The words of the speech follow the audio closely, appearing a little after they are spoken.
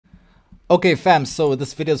Okay fam, so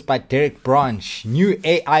this video is by Derek Branch. New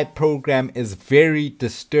AI program is very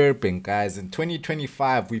disturbing, guys. In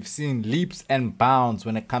 2025, we've seen leaps and bounds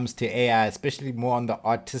when it comes to AI, especially more on the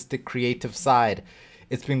artistic creative side.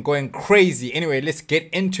 It's been going crazy. Anyway, let's get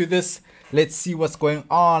into this. Let's see what's going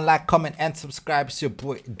on. Like, comment, and subscribe. It's your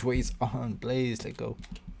boy Dway's on Blaze. Let's go.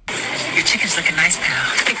 Your chicken's looking nice,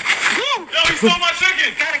 pal. Yo, he stole my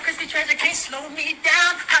chicken! Got a crispy treasure, can't slow me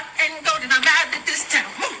down. Hot and golden, I'm out of this town.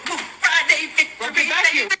 Move, move, Friday, victory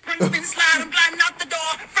day. Spin slide, I'm gliding out the door.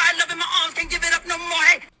 Fried love in my arms, can't give it up no more.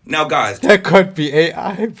 Hey. Now, guys, That can't be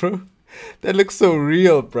AI, bro. That looks so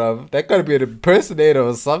real, bro. That gotta be an impersonator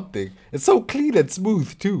or something. It's so clean and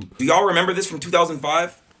smooth, too. do y'all remember this from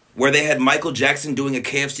 2005? Where they had Michael Jackson doing a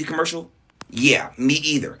KFC commercial? Yeah, me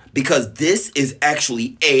either. Because this is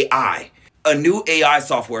actually AI. A new AI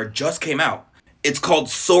software just came out. It's called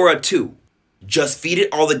Sora 2. Just feed it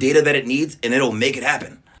all the data that it needs and it'll make it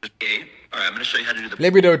happen. Okay. Alright, I'm going to show you how to do the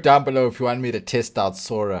Let me know down below if you want me to test out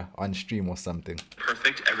Sora on stream or something.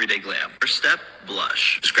 perfect everyday glam. First step,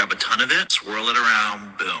 blush. Just grab a ton of it, swirl it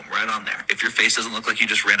around, boom, right on there. If your face doesn't look like you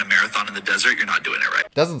just ran a marathon in the desert, you're not doing it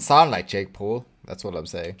right. Doesn't sound like Jake Paul. That's what I'm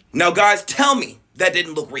saying. Now, guys, tell me that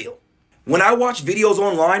didn't look real. When I watch videos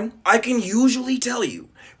online, I can usually tell you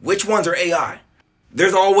which ones are AI.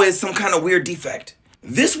 There's always some kind of weird defect.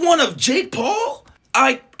 This one of Jake Paul,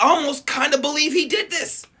 I almost kind of believe he did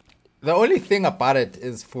this. The only thing about it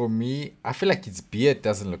is, for me, I feel like his beard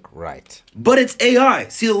doesn't look right. But it's AI.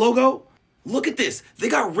 See the logo? Look at this. They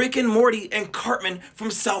got Rick and Morty and Cartman from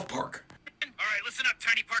South Park. Alright, listen up,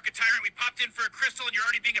 Tiny Parker Tyrant. We popped in for a crystal and you're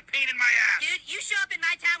already being a pain in my ass. Dude, you show up in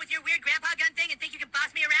my town with your weird grandpa gun thing and think you can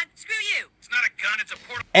boss me around? Screw you. It's not a gun, it's a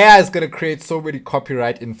portal. AI is gonna create so many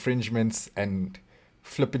copyright infringements and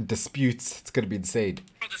flipping disputes. It's gonna be insane.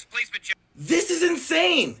 Displacement. This is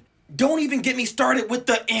insane. Don't even get me started with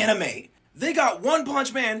the anime. They got One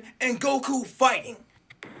Punch Man and Goku fighting.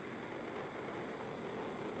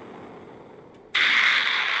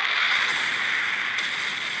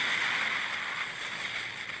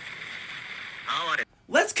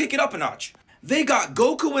 Let's kick it up a notch. They got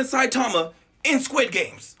Goku and Saitama in Squid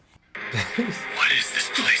Games. What is this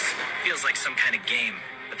place? Feels like some kind of game,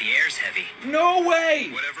 but the air's heavy. No way.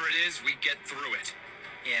 Whatever it is, we get through it.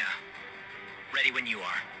 Yeah. Ready when you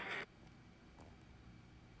are.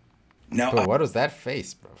 Now, Bro, what was that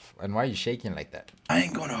face, bro? And why are you shaking like that? I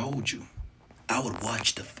ain't gonna hold you. I would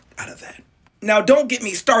watch the out of that. Now, don't get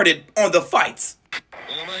me started on the fights.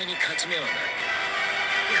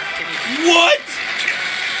 What?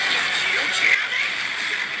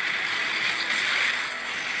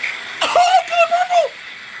 Oh, purple!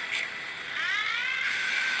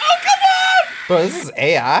 Oh, come on! Bro, this is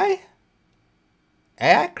AI?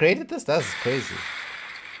 AI created this? That's crazy.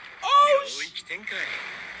 Oh,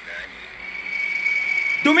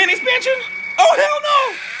 domain expansion? Oh, hell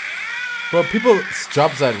no! Bro, people's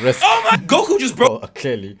jobs are at risk. Oh my, Goku just broke. Oh,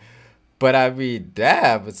 clearly. But I mean,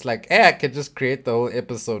 damn, it's like AI can just create the whole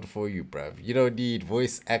episode for you, bruv. You don't need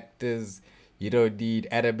voice actors. You don't need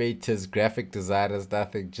animators, graphic designers,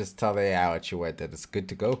 nothing. Just tell the AI what you want, and it's good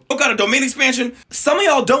to go. Got a domain expansion. Some of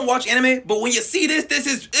y'all don't watch anime, but when you see this,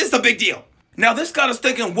 it's a big deal. Now this got us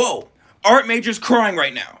thinking, whoa, art majors crying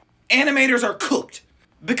right now. Animators are cooked.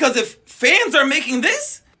 Because if fans are making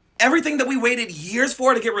this, everything that we waited years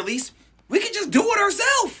for to get released, we can just do it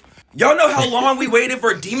ourselves. Y'all know how long we waited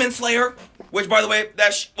for Demon Slayer? Which, by the way,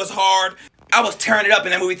 that was hard. I was tearing it up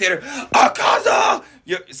in that movie theater. Akaza!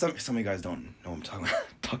 Some of you guys don't know what I'm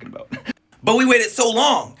talking about. But we waited so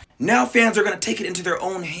long. Now fans are going to take it into their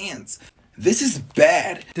own hands. This is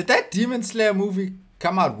bad. Did that Demon Slayer movie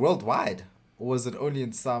come out worldwide? Or was it only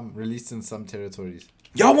released in some territories?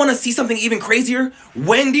 Y'all want to see something even crazier?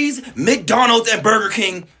 Wendy's, McDonald's, and Burger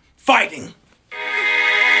King fighting. Time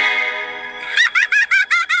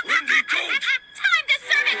to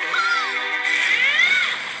serve it cold.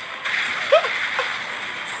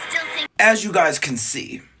 As you guys can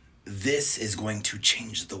see, this is going to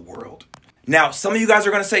change the world. Now, some of you guys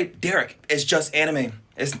are going to say, Derek, it's just anime.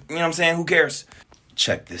 It's, you know what I'm saying? Who cares?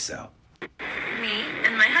 Check this out. Me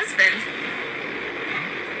and my husband.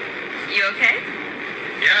 You okay?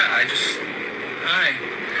 Yeah, Hi.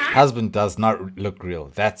 Husband does not look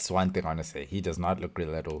real. That's one thing I want to say. He does not look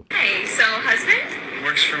real at all. Hey, so husband?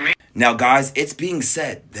 Works for me. Now, guys, it's being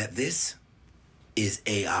said that this is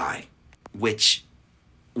AI, which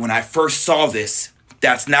when I first saw this,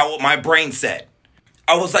 that's not what my brain said.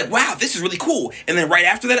 I was like, wow, this is really cool. And then right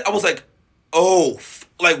after that, I was like, oh,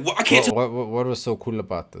 like, I can't tell. What was so cool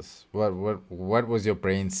about this? What was your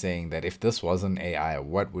brain saying that if this wasn't AI,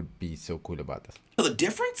 what would be so cool about this? The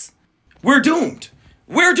difference? We're doomed.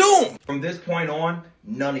 we're doomed. From this point on,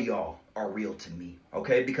 none of y'all are real to me,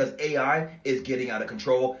 okay? Because AI is getting out of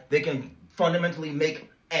control. They can fundamentally make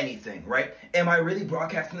anything, right? Am I really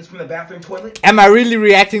broadcasting this from the bathroom toilet? Am I really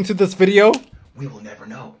reacting to this video? We will never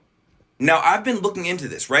know. Now, I've been looking into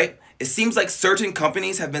this, right? It seems like certain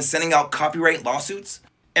companies have been sending out copyright lawsuits.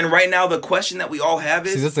 And right now, the question that we all have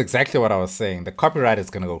is... See, this is exactly what I was saying. The copyright is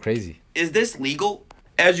going to go crazy. Is this legal?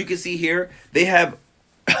 As you can see here, they have...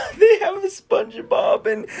 they have a SpongeBob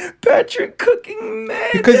and Patrick cooking, man.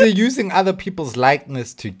 Because they're using other people's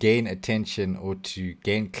likeness to gain attention or to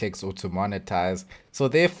gain clicks or to monetize. So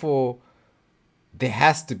therefore, there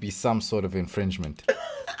has to be some sort of infringement.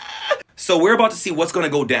 So we're about to see what's going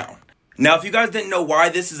to go down. Now, if you guys didn't know why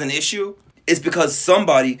this is an issue, it's because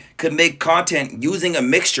somebody could make content using a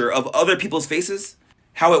mixture of other people's faces.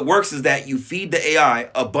 How it works is that you feed the AI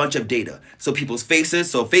a bunch of data. So people's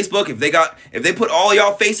faces, so Facebook, if they put all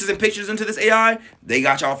y'all faces and pictures into this AI, they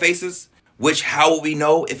got y'all faces. Which, how will we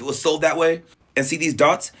know if it was sold that way? And see these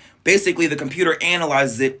dots? Basically, the computer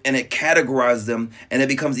analyzes it and it categorizes them, and it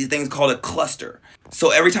becomes these things called a cluster.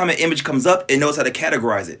 So every time an image comes up, it knows how to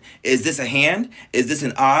categorize it. Is this a hand? Is this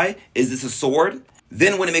an eye? Is this a sword?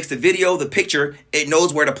 Then when it makes the video, the picture, it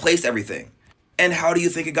knows where to place everything. And how do you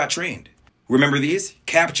think it got trained? Remember these?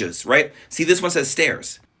 CAPTCHAs, right? See, this one says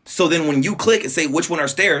stairs. So then when you click and say which one are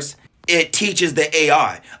stairs, it teaches the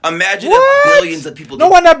AI. Imagine if billions of people... No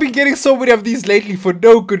one have been getting so many of these lately for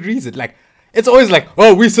no good reason. Like, it's always like,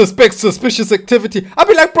 oh, we suspect suspicious activity. I'll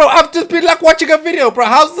be like, bro, I've just been like watching a video, bro.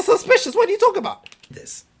 How's the suspicious? What are you talking about?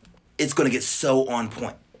 This. It's going to get so on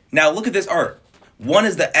point. Now look at this art. One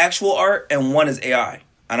is the actual art and one is AI.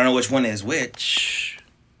 I don't know which one is which.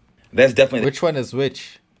 That's definitely... Which one is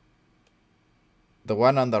which? The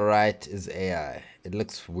one on the right is AI. It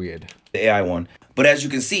looks weird. The AI one. But as you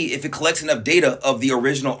can see, if it collects enough data of the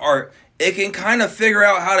original art, it can kind of figure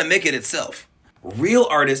out how to make it itself. Real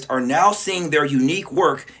artists are now seeing their unique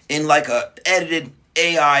work in like a edited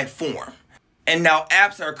AI form. And now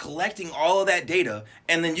apps are collecting all of that data,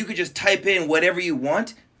 and then you could just type in whatever you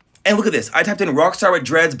want. And look at this. I typed in rockstar with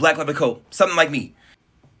dreads, black leather coat, something like me.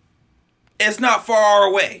 It's not far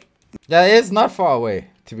away. Yeah, it's not far away,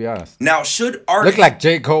 to be honest. Now, should artists... Look like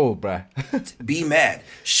J. Cole, bruh. be mad?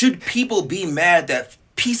 Should people be mad that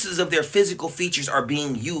pieces of their physical features are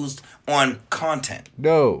being used on content?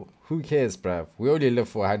 No. Who cares, bruh? We only live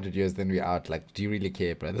for 100 years, then we out. Like, do you really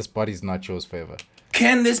care, bruh? This body's not yours forever.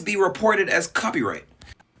 Can this be reported as copyright?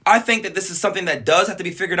 I think that this is something that does have to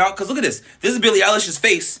be figured out. Because look at this. This is Billie Eilish's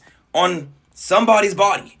face on somebody's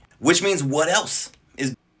body. Which means what else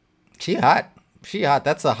is... She hot. She hot.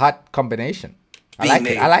 That's a hot combination. I like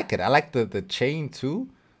it. I like it. I like the chain too.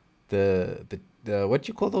 The what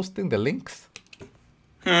you call those things? The links.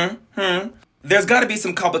 There's got to be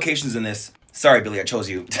some complications in this. Sorry, Billy, I chose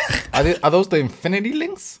you. Are those the infinity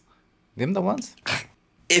links? Them the ones?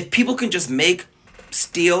 If people can just make,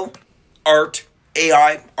 steal art,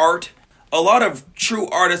 AI art, a lot of true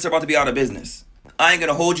artists are about to be out of business. I ain't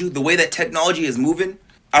gonna hold you. The way that technology is moving,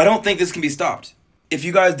 I don't think this can be stopped. If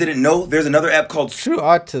you guys didn't know, there's another app called True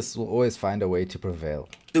artists will always find a way to prevail.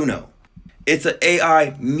 Suno. It's an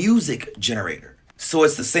AI music generator. So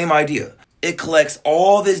it's the same idea. It collects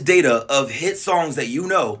all this data of hit songs that you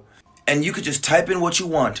know, and you could just type in what you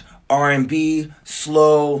want. R&B,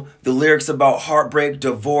 slow, the lyrics about heartbreak,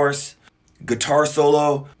 divorce, guitar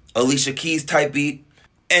solo, Alicia Keys type beat.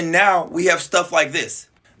 And now we have stuff like this.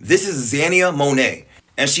 This is Xania Monet,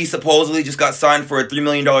 and she supposedly just got signed for a $3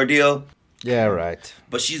 million deal. Yeah, right.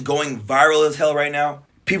 But she's going viral as hell right now.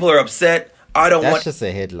 People are upset. That's just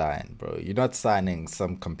a headline, bro. You're not signing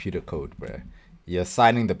some computer code, bro. You're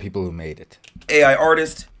signing the people who made it. AI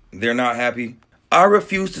artists, they're not happy. I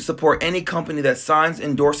refuse to support any company that signs,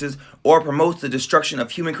 endorses, or promotes the destruction of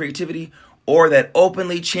human creativity or that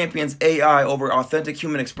openly champions AI over authentic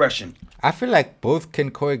human expression. I feel like both can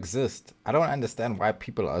coexist. I don't understand why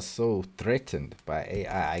people are so threatened by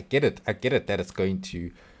AI. I get it. I get it that it's going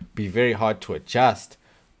to be very hard to adjust.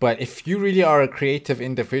 But if you really are a creative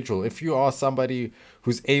individual, if you are somebody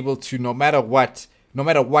who's able to, no matter what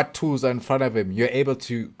tools are in front of him, you're able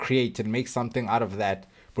to create and make something out of that,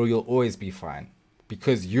 bro, you'll always be fine.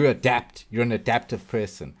 Because you adapt. You're an adaptive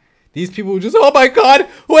person. These people just, oh my God,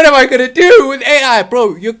 what am I going to do with AI?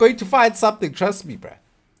 Bro, you're going to find something. Trust me, bro.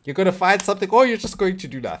 You're going to find something, or you're just going to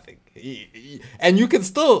do nothing. And you can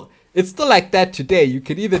still, it's still like that today. You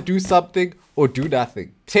can either do something or do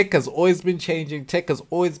nothing. Tech has always been changing. Tech has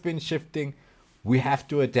always been shifting. We have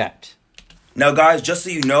to adapt. Now, guys, just so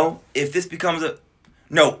you know, if this becomes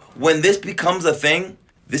when this becomes a thing,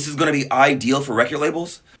 this is going to be ideal for record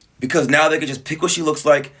labels. Because now they can just pick what she looks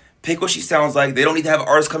like, pick what she sounds like. They don't need to have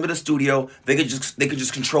artists come to the studio. They could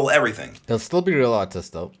just control everything. They'll still be real artists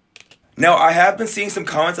though. Now, I have been seeing some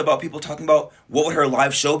comments about people talking about what would her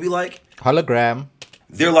live show be like. Hologram.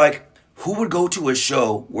 They're like, who would go to a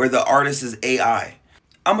show where the artist is AI?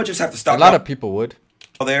 I'm gonna just have to stop. A lot of people would.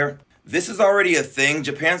 There. This is already a thing.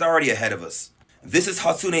 Japan's already ahead of us. This is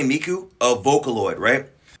Hatsune Miku, a Vocaloid, right?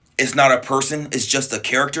 It's not a person, it's just a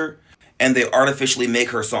character, and they artificially make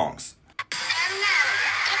her songs.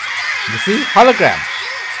 You see? Hologram.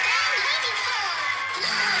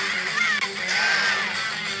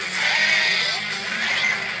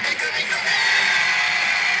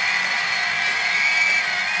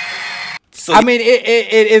 So, I mean,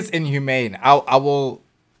 it is inhumane. I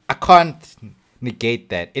can't negate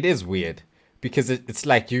that. It is weird because it's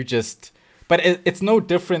like you just, but it's no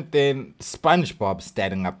different than SpongeBob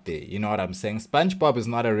standing up there. You know what I'm saying? SpongeBob is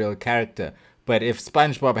not a real character, but if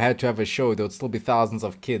SpongeBob had to have a show, there would still be thousands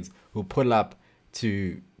of kids who pull up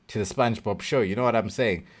to the SpongeBob show. You know what I'm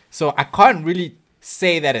saying? So I can't really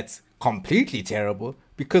say that it's completely terrible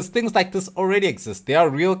because things like this already exist. There are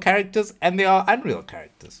real characters and there are unreal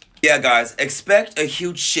characters. yeah, guys, expect a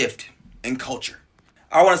huge shift in culture.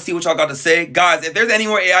 I want to see what y'all got to say. Guys, if there's any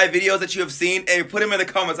more AI videos that you have seen, hey, put them in the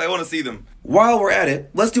comments. I want to see them. While we're at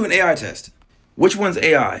it, let's do an AI test. Which one's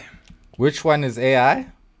AI? Which one is AI?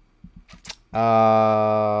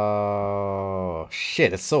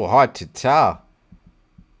 Shit, it's so hard to tell.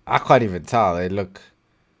 I can't even tell. Hey, look.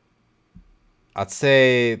 I'd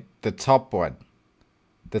say the top one.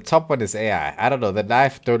 The top one is AI. I don't know. The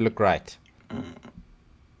knife don't look right.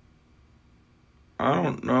 I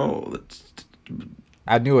don't know.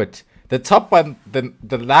 I knew it. The top one, the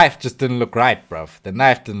knife just didn't look right, bruv. The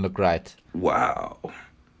knife didn't look right. Wow.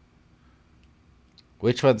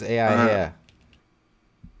 Which one's AI here?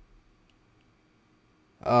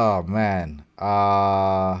 Oh, man.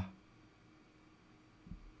 Oh,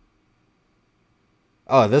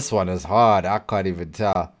 this one is hard. I can't even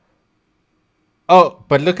tell. Oh,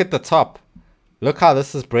 but look at the top. Look how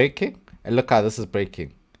this is breaking. And look how this is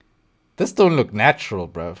breaking. This don't look natural,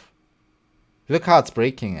 bruv. Look how it's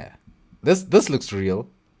breaking it. This looks real.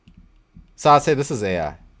 So I'll say this is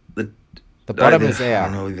AI. The bottom is AI.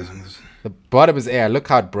 I don't know. The bottom is AI. Look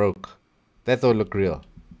how it broke. That don't look real.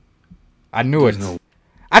 I knew it.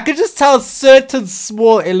 I could just tell certain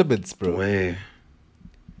small elements, bro. Way.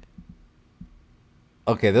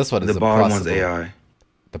 Okay, this one is The bottom impossible. one's AI.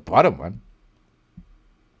 The bottom one?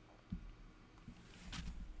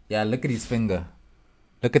 Yeah, look at his finger.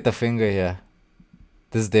 Look at the finger here.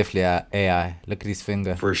 This is definitely AI. Look at his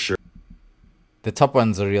finger. For sure. The top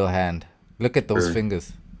one's a real hand. Look at those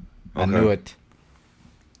fingers. I knew it.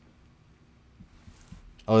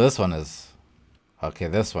 Oh, this one is... Okay,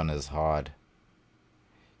 this one is hard.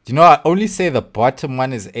 You know, I only say the bottom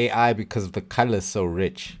one is AI because the color is so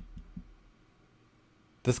rich.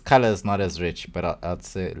 This color is not as rich, but I'd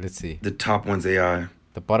say... Let's see. The top one's AI.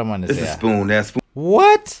 The bottom one is AI. This is spoon. That's spoon.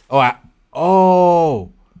 What?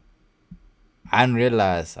 Oh, I didn't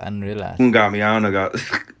realize. Spoon got me. I don't know.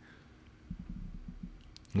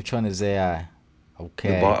 Which one is AI?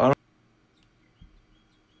 Okay.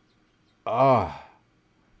 Oh,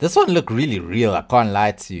 this one look really real. I can't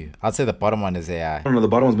lie to you. I'd say the bottom one is AI. I don't know. The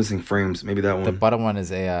bottom one's missing frames. Maybe that one. The bottom one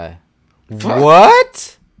is AI.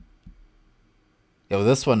 What? Yo,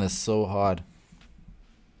 this one is so hard.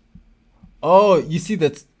 Oh, you see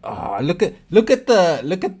that? Oh, look at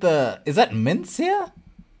the. Is that mince here?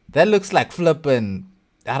 That looks like flipping.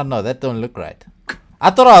 I don't know. That don't look right. I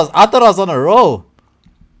thought I was on a roll.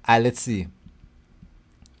 Let's see.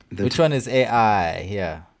 Which one is AI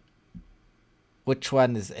here? Which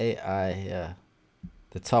one is AI here?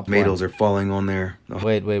 The top tomatoes one. are falling on there. Oh.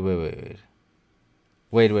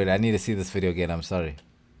 Wait. I need to see this video again. I'm sorry.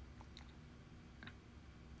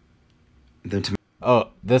 Oh,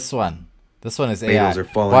 this one. This one is AI. Tomatoes are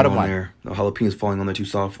falling Bottom on one. there. The jalapenos falling on there too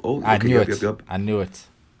soft. Oh, okay, I knew it. Yep. I knew it.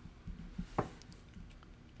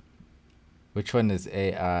 Which one is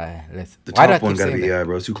AI? The top one gotta be AI,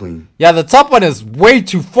 bro. It's too clean. Yeah, the top one is way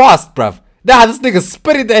too fast, bruv. Nah, this nigga's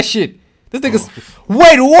spitting that shit. This nigga's...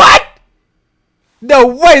 Wait, what? No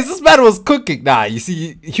way, this man was cooking. Nah, you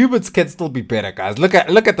see, humans can still be better, guys. Look at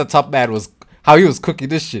the top man how he was cooking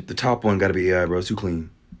this shit. The top one gotta be AI, bro. It's too clean.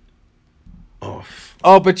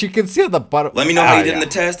 Oh, but you can see on the bottom. Let me know how you did in the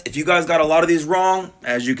test. If you guys got a lot of these wrong,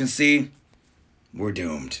 as you can see, we're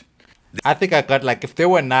doomed. I think I got if there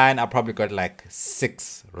were 9, I probably got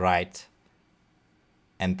 6 right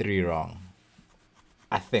and 3 wrong.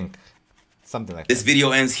 I think. Something like this that.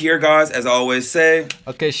 video ends here, guys, as I always say.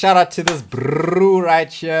 Okay, shout out to this brew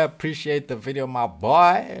right here. Appreciate the video, my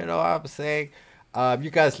boy. You know what I'm saying? You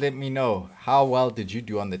guys let me know, how well did you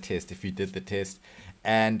do on the test, if you did the test?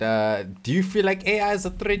 And do you feel like AI is a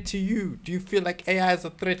threat to you? Do you feel like AI is a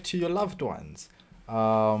threat to your loved ones?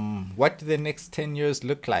 What do the next 10 years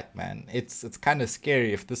look like, man? It's kind of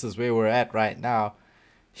scary if this is where we're at right now.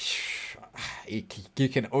 You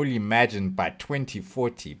can only imagine by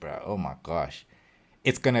 2040, bro. Oh my gosh.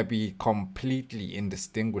 It's going to be completely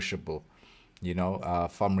indistinguishable, you know,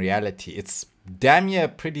 from reality. It's damn near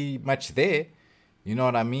pretty much there. You know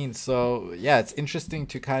what I mean? So, yeah, it's interesting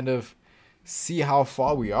to kind of see how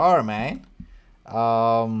far we are, man.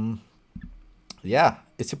 Yeah,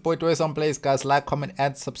 it's your boy Doyes on Blaze, guys. Like, comment,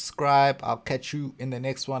 and subscribe. I'll catch you in the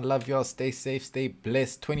next one. Love y'all. Stay safe, stay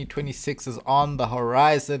blessed. 2026 is on the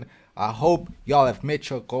horizon. I hope y'all have met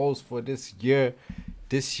your goals for this year.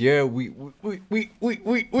 This year we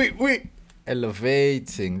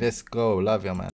elevating. Let's go. Love y'all, man.